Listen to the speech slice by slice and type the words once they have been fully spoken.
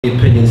The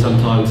opinion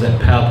sometimes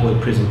that PowerPoint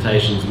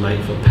presentations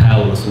make for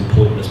powerless and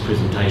pointless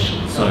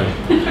presentations. So,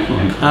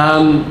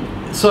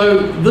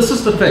 so this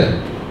is the thing.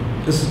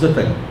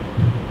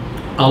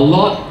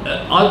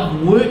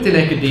 I've worked in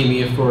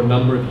academia for a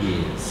number of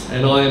years,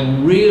 and I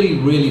am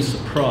really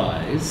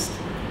surprised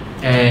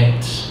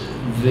at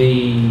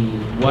the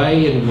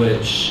way in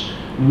which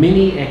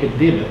many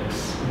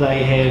academics,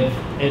 they have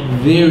at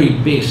very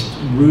best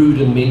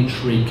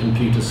rudimentary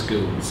computer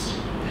skills.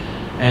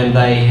 And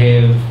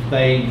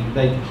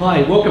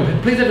hi, welcome,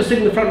 please have a seat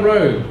in the front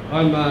row.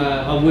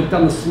 We've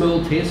done the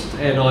smell test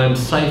and I'm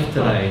safe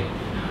today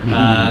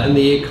in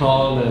the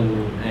aircon,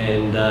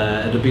 and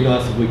it'd be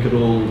nice if we could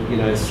all,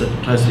 sit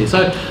closely.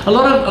 So a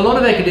lot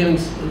of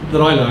academics that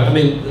I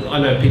know, I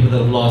know people that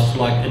have lost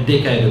like a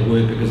decade of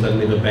work because they've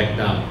never backed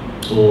up,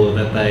 or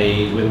that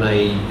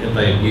if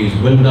they've used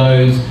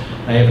Windows,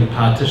 they haven't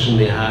partitioned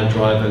their hard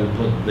drive and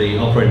put the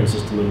operating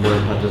system in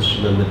one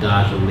partition and the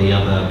data in the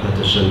other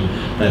partition.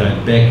 They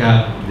don't back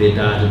up their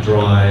data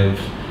drive.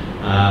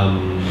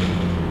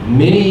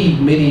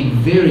 Many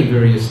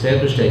very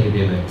established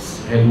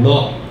academics have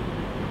not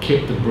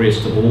kept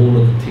abreast of all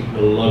of the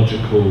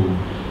technological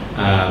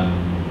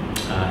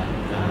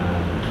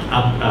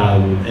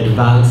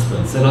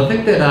advancements. And I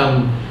think that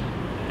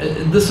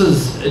this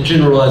is a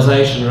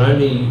generalisation,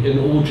 and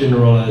all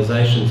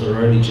generalisations are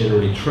only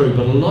generally true,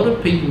 but a lot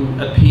of people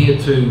appear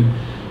to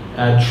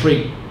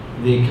treat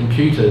their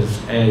computers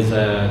as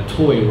a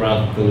toy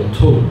rather than a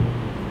tool.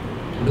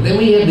 But then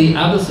we have the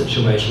other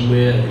situation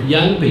where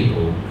young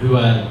people who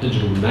are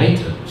digital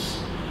natives,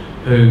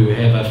 who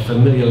have a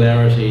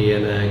familiarity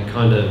and a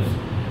kind of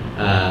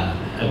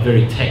a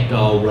very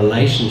tactile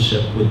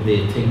relationship with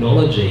their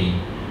technology,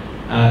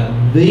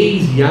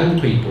 these young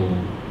people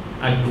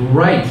are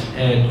great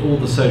at all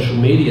the social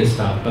media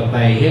stuff, but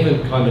they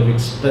haven't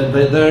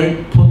they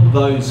don't put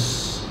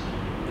those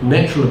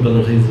natural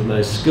abilities and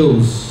those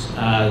skills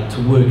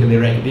to work in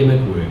their academic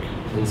work.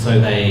 And so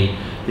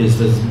there's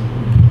this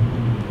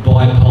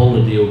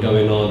bipolar deal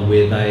going on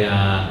where they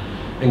are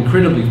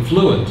incredibly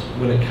fluent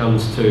when it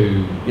comes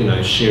to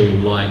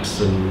sharing likes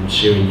and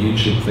sharing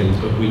YouTube things,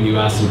 but when you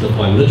ask them to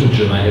find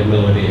literature, they have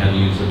no idea how to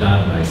use a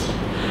database.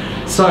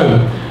 So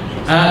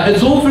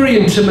it's all very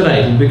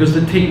intimidating because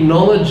the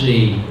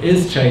technology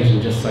is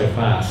changing just so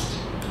fast.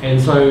 And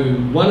so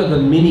one of the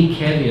many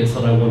caveats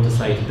that I want to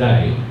say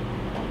today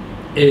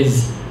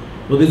is,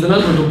 well, there's a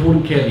number of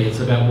important caveats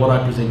about what I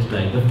present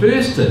today. The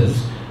first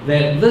is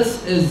that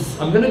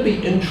I'm going to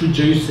be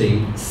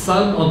introducing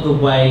some of the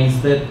ways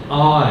that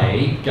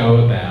I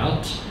go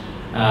about,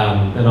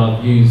 and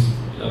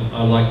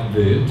I like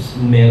verbs,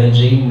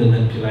 managing,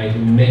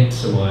 manipulating,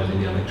 maximising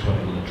the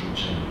electronic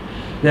literature.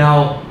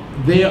 Now,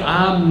 there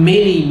are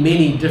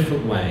many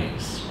different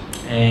ways,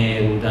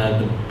 and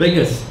the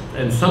biggest,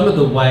 and some of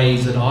the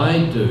ways that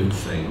I do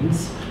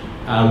things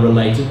are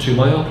related to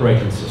my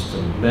operating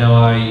system.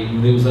 Now,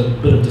 there was a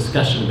bit of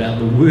discussion about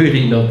the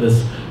wording of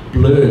this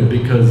blurb,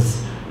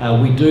 because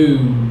we do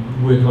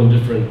work on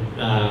different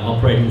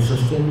operating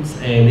systems,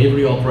 and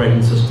every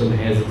operating system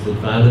has its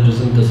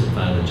advantages and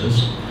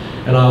disadvantages,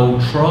 and I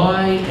will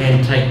try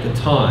and take the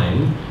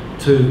time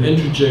to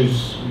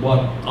introduce what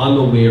I'm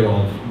aware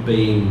of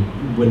being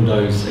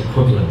Windows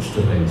equivalents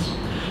to things.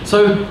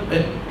 So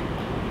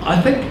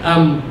I think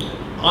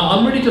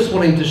I'm really just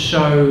wanting to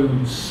show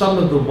some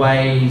of the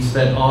ways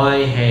that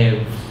I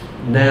have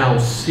now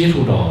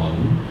settled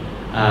on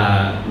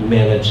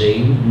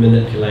managing,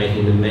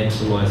 manipulating and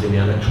maximising the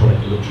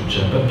electronic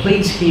literature. But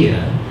please hear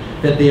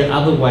that there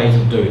are other ways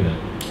of doing it,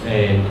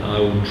 and I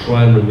will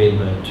try and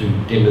remember to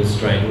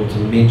demonstrate or to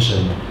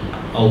mention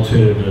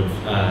alternative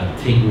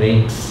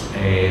techniques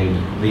and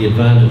the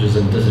advantages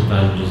and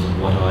disadvantages of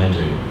what I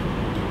do.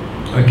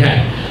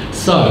 Okay,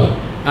 so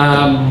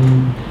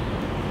I'm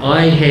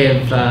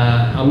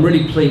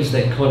really pleased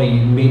that Connie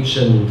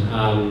mentioned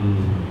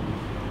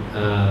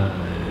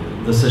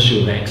this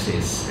issue of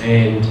access,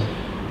 and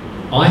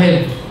I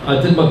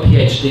did my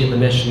PhD at the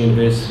National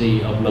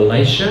University of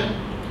Malaysia.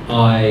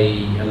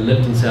 I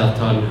lived in South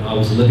Tyne. I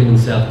was living in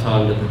South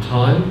Tyne at the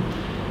time,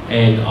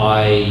 and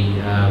I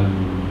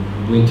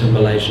went to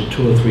Malaysia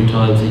 2 or 3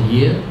 times a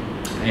year.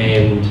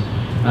 And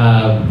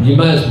you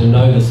may as well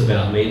know this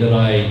about me, that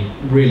I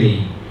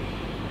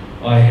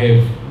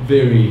have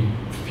very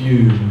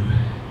few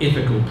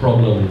ethical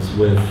problems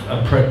with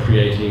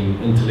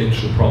appropriating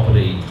intellectual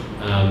property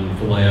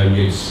for my own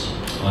use.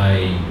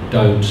 I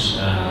don't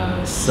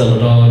sell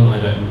it on, I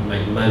don't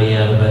make money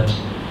out of it,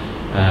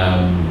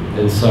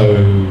 and so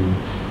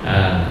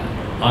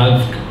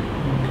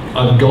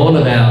I've gone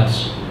about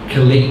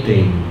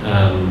collecting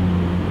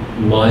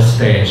my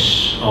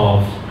stash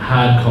of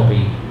hard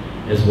copy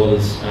as well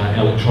as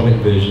electronic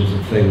versions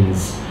of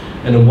things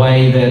in a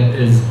way that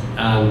is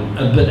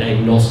a bit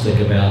agnostic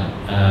about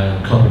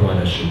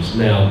copyright issues.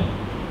 Now,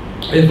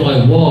 if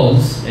I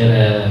was at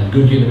a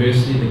good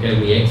university that gave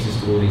me access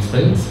to all these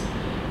things,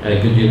 a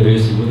good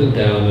university with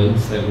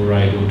endowments that were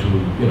able to,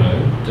 you know,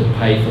 to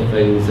pay for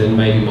things, then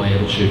maybe my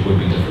attitude would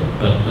be different.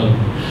 But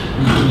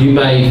you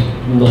may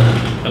not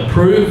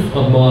approve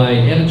of my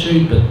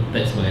attitude, but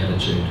that's my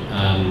attitude.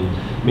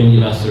 Many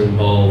of us are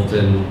involved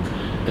in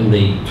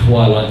the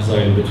twilight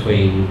zone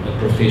between a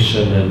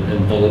profession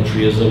and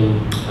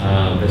voluntarism.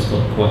 That's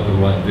not quite the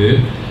right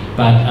verb.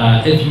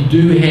 But if you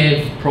do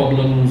have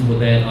problems with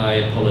that, I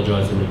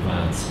apologise in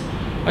advance.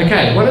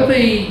 Okay, one of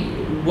the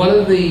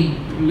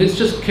let's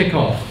just kick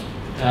off.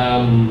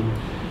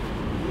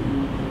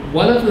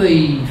 One of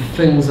the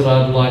things that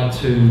I'd like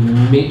to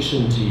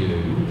mention to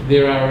you,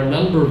 there are a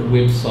number of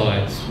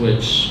websites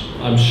which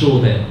I'm sure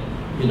that,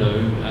 you know,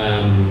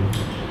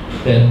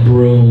 that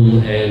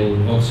Brill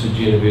and Oxford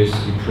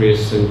University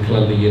Press and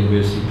Columbia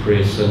University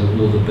Press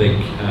and all the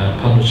big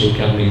publishing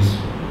companies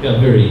are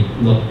very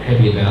not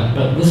happy about.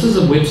 But this is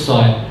a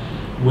website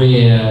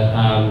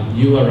where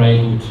you are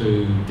able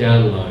to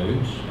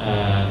download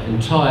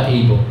entire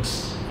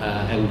ebooks,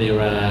 and there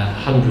are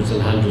hundreds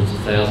and hundreds of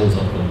thousands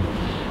of them.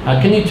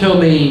 Can you tell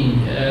me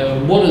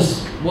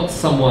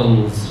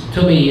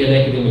tell me an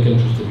academic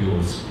interest of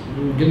yours?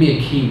 Give me a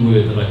key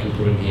word that I can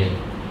put in here.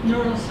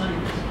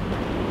 Neuroscience.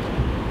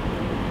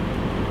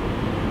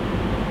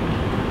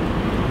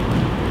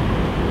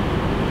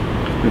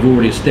 We've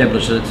already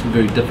established that it's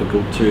very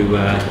difficult to,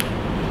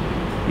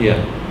 yeah.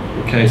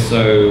 Okay,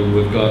 so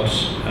we've got,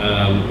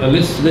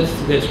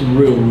 that's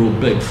real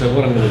big. So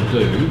what I'm going to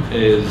do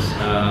is,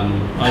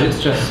 let's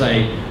just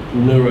say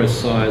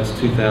Neuroscience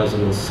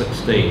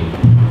 2016.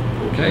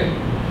 Okay,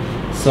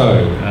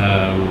 so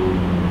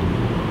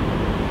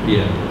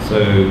yeah, so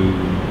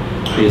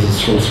this is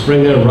from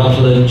Springer,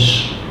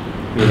 Rutledge,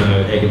 you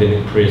know,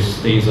 academic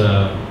press. These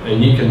are,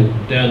 and you can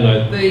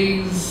download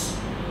these.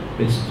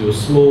 Let's do a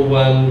small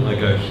one. I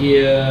go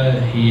here,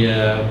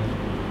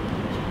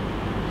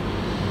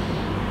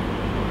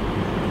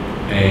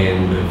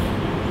 and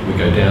we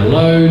go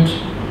download.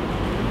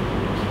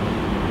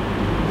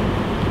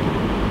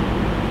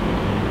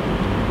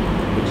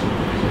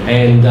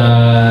 And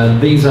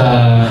these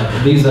are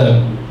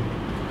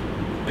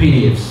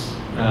PDFs.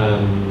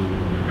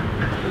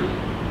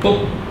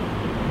 Boop.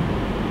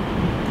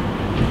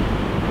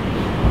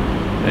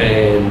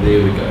 And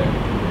there we go.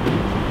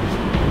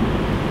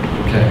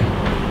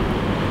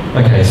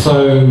 Okay,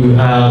 so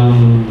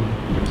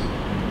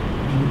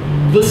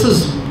this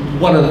is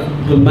one of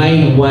the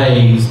main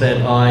ways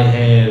that I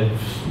have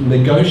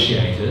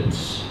negotiated.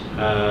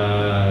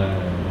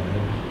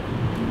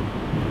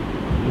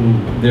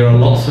 There are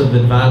lots of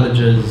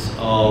advantages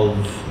of,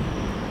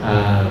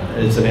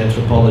 as an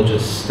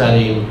anthropologist,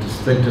 studying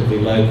distinctively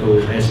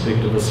local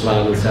aspect of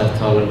Islam in South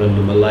Thailand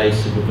under Malay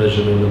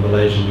supervision in the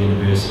Malaysian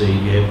university.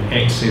 You have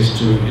access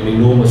to an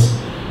enormous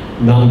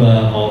number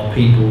of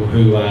people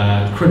who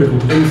are critical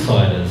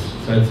insiders,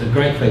 so it's a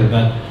great thing.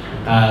 But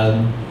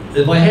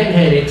if I hadn't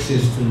had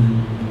access to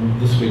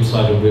this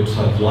website or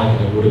websites like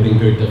it, it would have been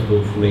very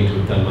difficult for me to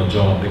have done my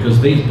job, because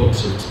these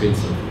books are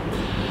expensive.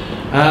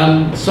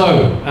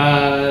 So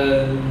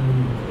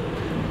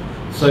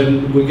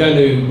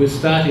we're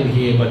starting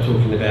here by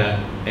talking about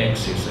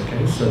access.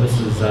 Okay, so this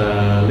is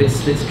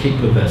let's keep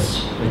with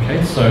this.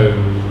 Okay, so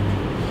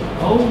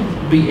I'll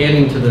be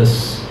adding to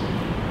this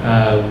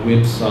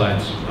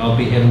website. I'll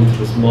be adding to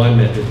this mind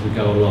map as we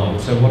go along.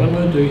 So what I'm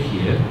going to do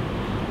here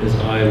is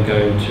I'm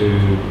going to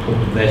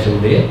put that in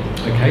there.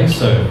 Okay,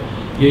 so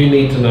you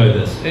need to know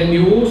this, and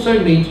you also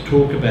need to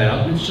talk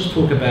about. Let's just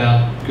talk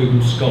about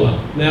Google Scholar.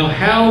 Now,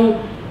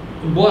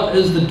 what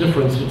is the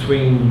difference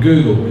between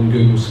Google and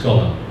Google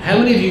Scholar? How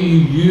many of you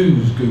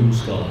use Google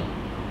Scholar?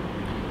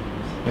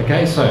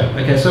 Okay, so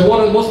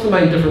what's the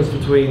main difference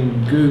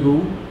between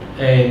Google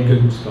and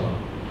Google Scholar?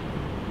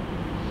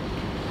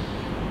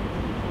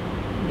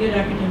 Get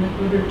academic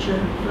literature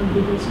from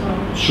Google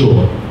Scholar.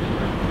 Sure.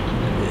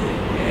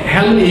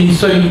 How many?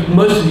 So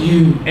most of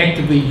you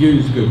actively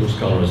use Google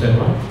Scholar, is that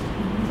right?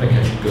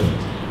 Okay, good.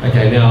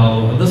 Okay,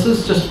 now this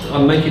is just,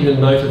 I'm making a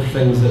note of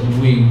things that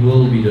we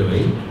will be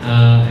doing,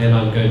 and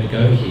I'm going to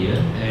go here,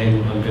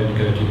 and I'm going to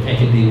go to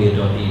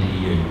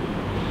academia.edu.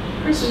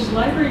 Chris, is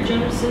Library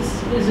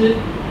Genesis, is it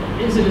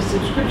a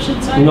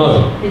subscription site?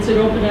 No. It's an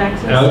open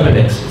access Open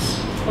site? access.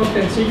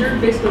 Okay, so you're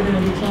basically going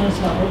to be telling us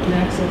about open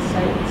access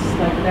sites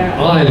like that.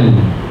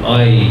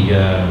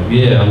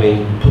 Yeah, I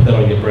mean, put that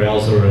on your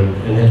browser and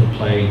have a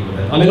play with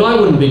it. I mean, I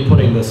wouldn't be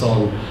putting this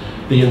on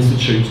the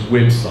Institute's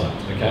website,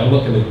 okay? I'm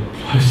not going to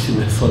post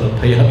this on a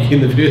Payap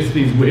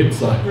University's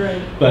website.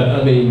 Right. But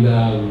I mean,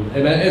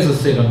 and as I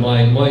said,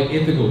 my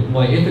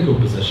ethical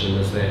position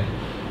is that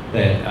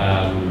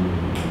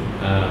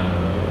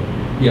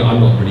yeah, I'm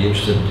not really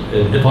interested.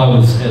 If I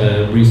was at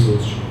a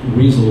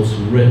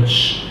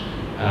resource-rich,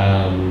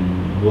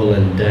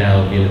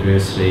 well-endowed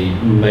university,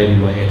 maybe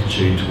my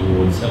attitude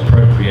towards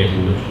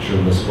appropriating literature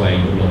in this way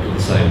would not be the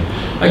same.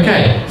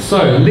 Okay,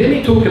 so let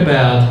me talk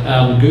about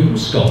Google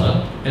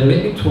Scholar, and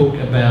let me talk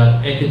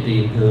about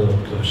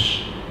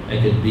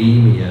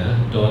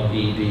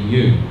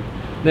academia.edu.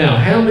 Now,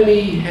 how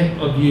many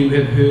of you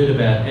have heard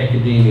about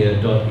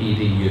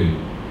academia.edu?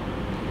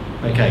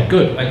 Okay,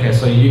 good. Okay,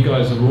 so you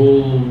guys are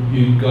all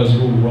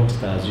rock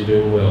stars. You're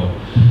doing well.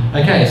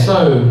 Okay,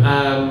 so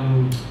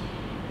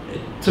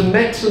to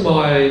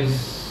maximise,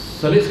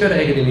 so let's go to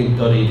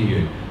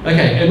academia.edu.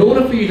 Okay, in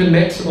order for you to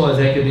maximise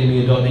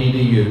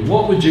academia.edu,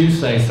 what would you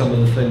say some of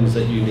the things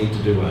that you need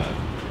to do are?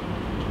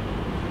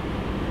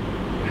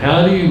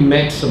 How do you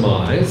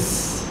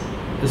maximise?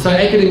 So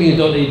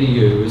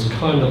academia.edu is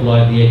kind of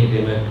like the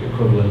academic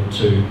equivalent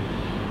to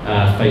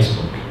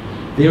Facebook.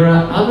 There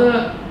are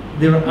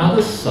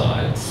other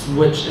sites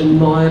which, in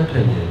my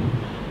opinion,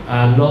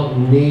 are not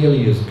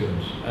nearly as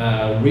good.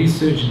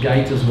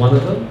 ResearchGate is one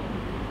of them,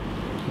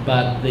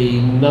 but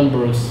the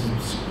number of,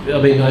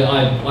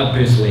 I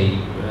personally,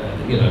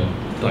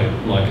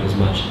 don't like it as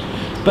much.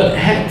 But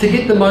to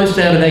get the most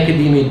out of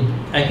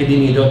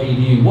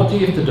academia.edu, what do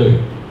you have to do?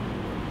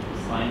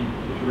 You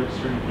have to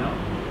register an account.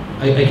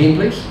 Again,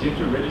 please? You have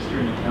to register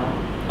an account.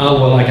 Oh,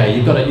 well, okay,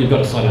 you've got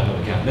to sign up an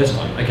account. That's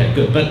fine. Okay,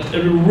 good. But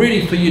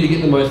really, for you to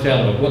get the most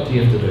out of it, what do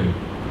you have to do?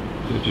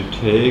 To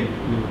tag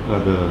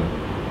the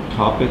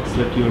topics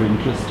that you're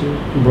interested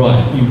in?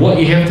 Right. What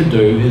you have to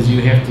do is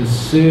you have to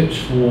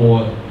search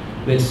for.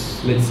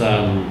 Let's do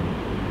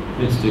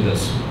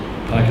this.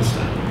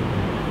 Pakistan.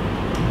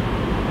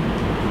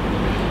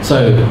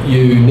 So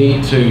you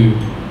need to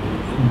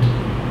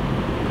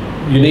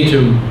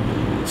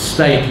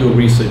state your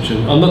research,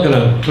 and I'm not going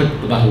to click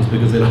the buttons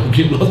because then I'll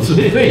get lots of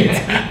feeds.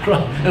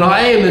 Right. And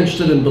I am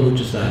interested in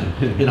Balochistan.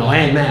 I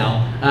am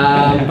now.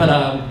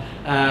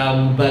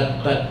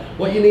 But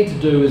what you need to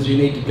do is you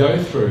need to go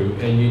through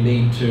and you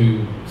need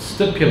to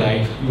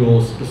stipulate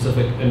your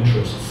specific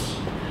interests.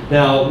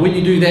 Now, when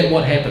you do that,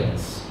 what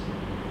happens?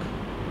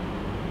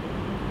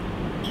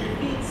 Your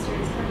feed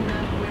starts coming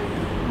up with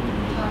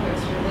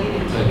topics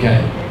related to Okay.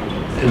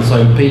 And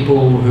so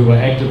people who are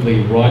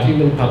actively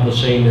writing and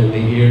publishing in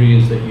the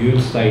areas that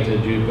you've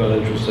stated you've got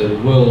interest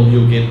in,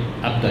 you'll get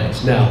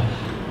updates. Now,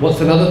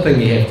 what's another thing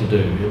you have to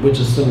do, which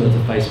is similar to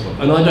Facebook?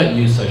 And I don't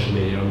use social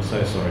media, I'm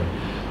so sorry.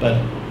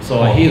 But,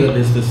 so I hear that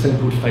there's this thing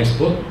called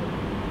Facebook.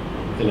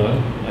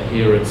 I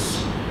hear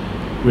it's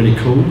really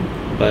cool,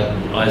 but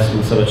I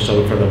spend so much time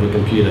in front of a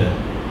computer.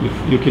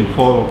 You can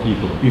follow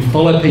people. You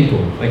follow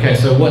people. Okay,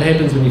 so what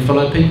happens when you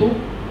follow people?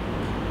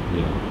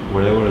 Yeah,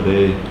 whatever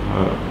they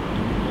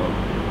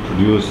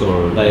produce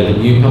or they have a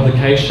new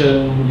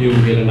publication, you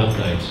will get an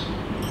update.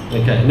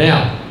 Okay,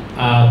 now,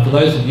 for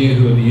those of you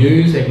who have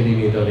used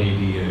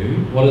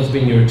academia.edu, what has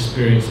been your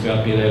experience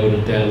about being able to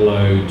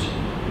download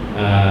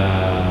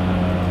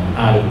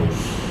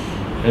articles?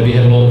 Have you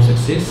had a lot of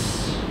success?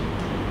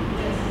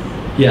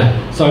 Yes.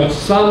 Yeah, so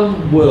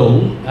some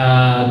will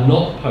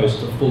not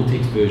post a full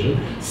text version.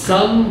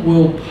 Some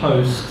will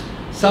post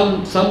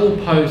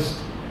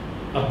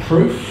a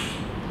proof.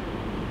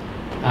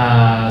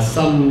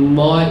 Some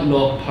might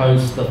not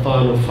post the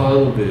final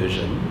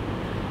version,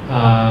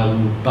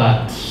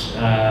 but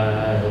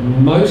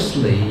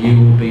mostly you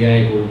will be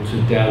able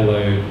to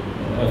download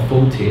a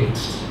full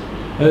text.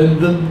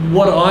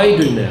 What I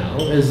do now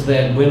is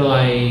that when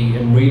I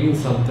am reading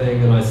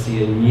something and I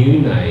see a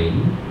new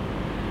name,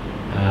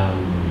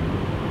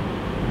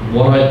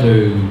 what I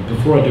do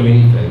before I do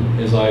anything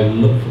is I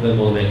look for them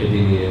on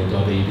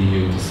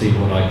academia.edu to see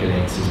what I can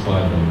access by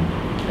them.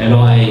 And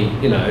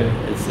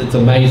it's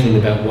amazing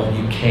about what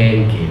you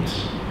can get.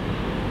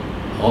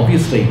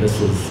 Obviously,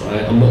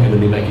 I'm not going to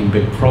be making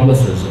big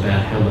promises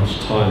about how much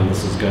time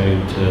this is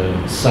going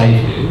to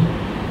save you.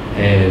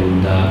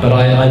 But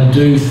I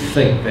do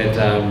think that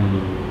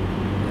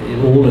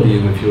all of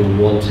you, if you're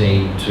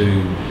wanting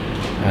to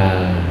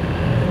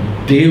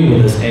deal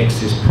with this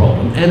access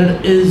problem, and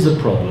it is a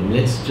problem,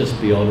 let's just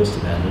be honest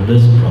about it, it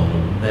is a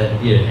problem, that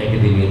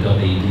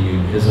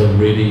academia.edu is a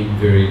really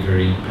very,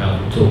 very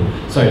powerful tool.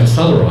 So to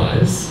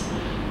summarise,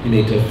 you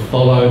need to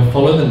follow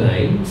the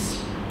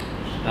names,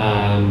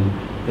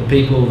 the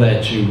people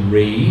that you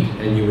read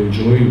and you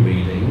enjoy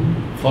reading,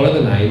 follow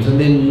the names, and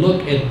then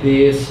look at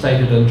their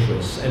stated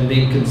interests, and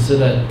then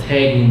consider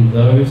tagging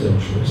those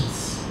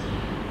interests.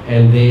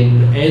 And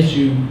then as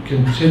you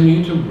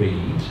continue to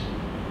read,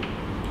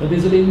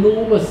 there's an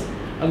enormous,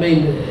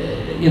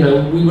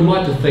 we would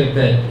like to think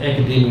that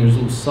academia is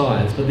all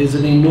science, but there's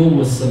an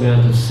enormous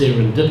amount of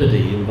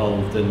serendipity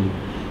involved in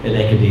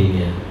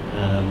academia,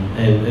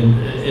 and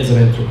as an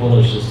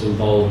anthropologist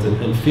involved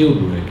in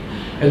field work.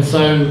 And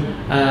so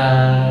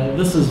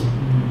this is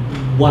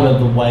one of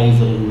the ways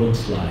that it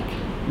looks like.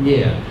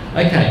 Yeah,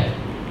 okay.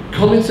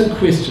 Comments and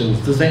questions,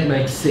 does that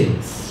make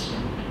sense?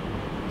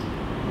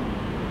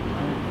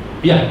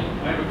 Yeah.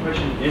 I have a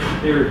question.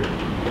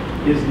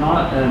 If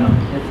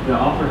the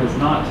author has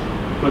not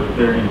put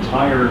their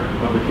entire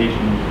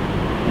publication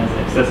as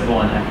accessible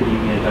on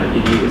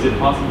academia.edu, is it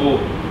possible,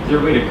 is there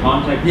a way to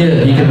contact them?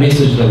 Yeah, you can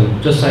message them.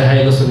 Just say,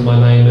 hey, listen, my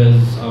name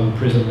is, I'm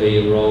presently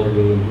enrolled in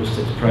a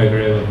linguistics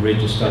program, I've read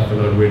your stuff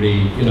and I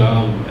really,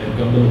 I've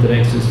got limited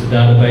access to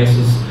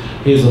databases.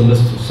 Here's a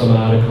list of some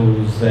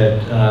articles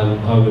that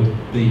I would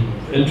be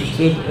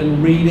interested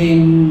in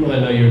reading. I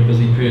know you're a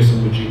busy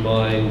person, would you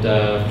mind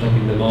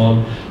flicking them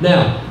on?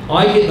 Now,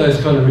 I get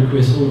those kind of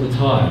requests all the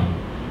time,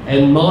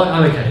 And I'm not a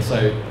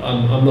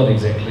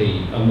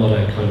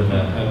kind of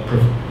a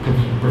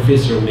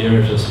professor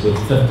emeritus with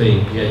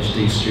 15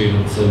 PhD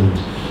students and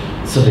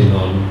sitting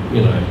on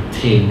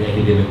 10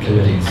 academic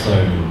committees. So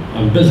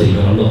I'm busy,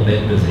 but I'm not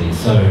that busy.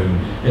 So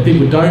if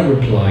people don't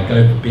reply,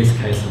 go for best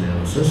case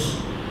analysis.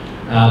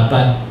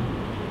 But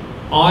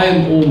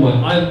I'm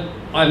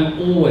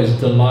always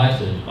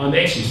delighted. I'm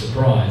actually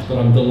surprised, but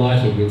I'm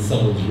delighted when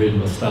someone's read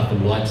my stuff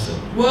and likes it.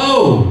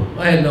 Whoa!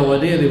 I had no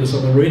idea there was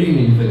someone reading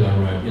anything I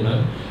wrote,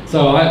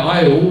 So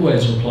I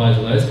always reply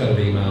to those kind of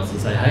emails and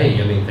say, hey,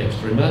 thanks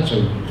very much,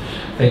 and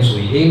thanks for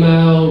the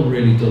email,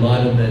 really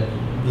delighted that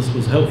this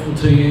was helpful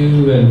to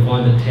you, and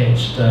find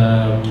attached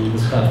the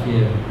stuff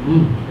here.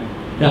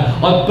 Yeah,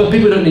 but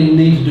people don't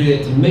need to do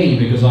that to me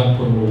because I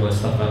put all my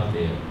stuff up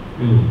there.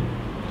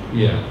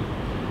 Yeah,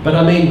 but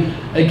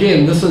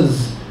again, this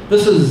is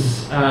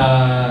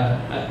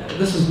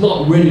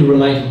not really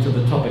related to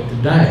the topic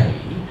today,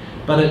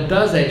 but it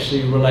does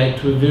actually relate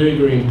to a very,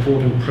 very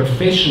important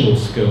professional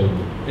skill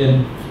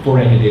for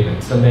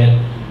academics, and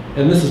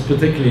this is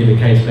particularly the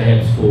case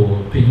perhaps for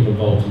people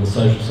involved in the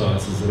social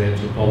sciences and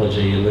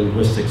anthropology and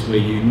linguistics, where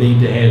you need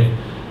to have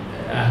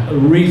a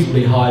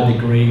reasonably high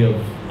degree of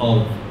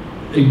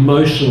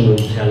emotional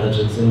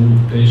intelligence and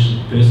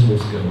personal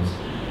skills.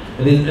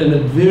 And a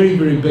very,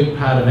 very big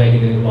part of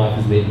academic life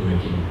is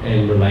networking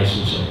and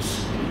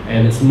relationships.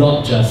 And it's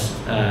not just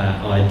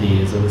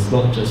ideas, and it's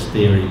not just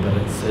theory, but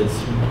it's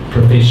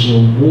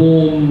professional,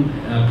 warm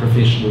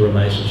professional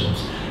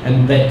relationships.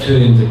 And that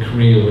turns a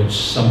career which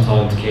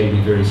sometimes can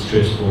be very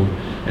stressful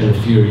and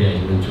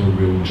infuriating into a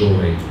real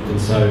joy. And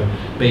so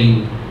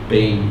being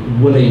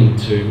willing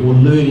to, or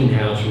learning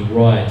how to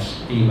write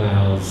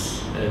emails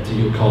to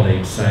your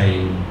colleagues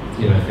saying,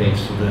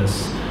 thanks for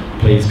this,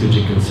 please could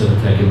you consider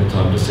taking the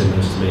time to send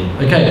this to me.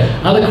 Okay,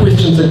 other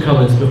questions and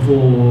comments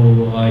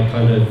before I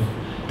kind of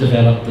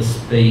develop this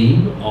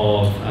theme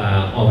of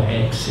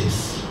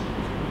access.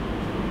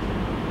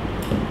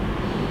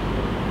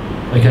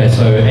 Okay,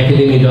 so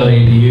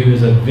academia.edu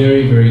is a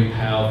very, very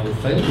powerful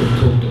thing. We've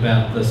talked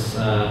about this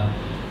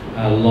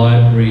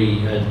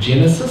library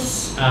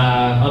genesis.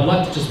 I'd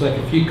like to just make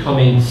a few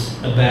comments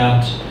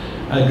about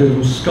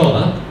Google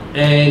Scholar,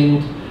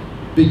 and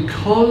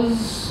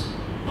because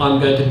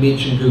I'm going to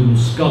mention Google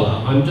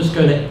Scholar, I'm just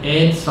going to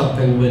add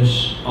something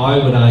which I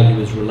would argue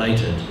is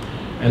related,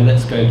 and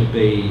that's going to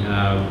be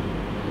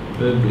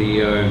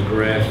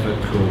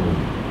bibliographical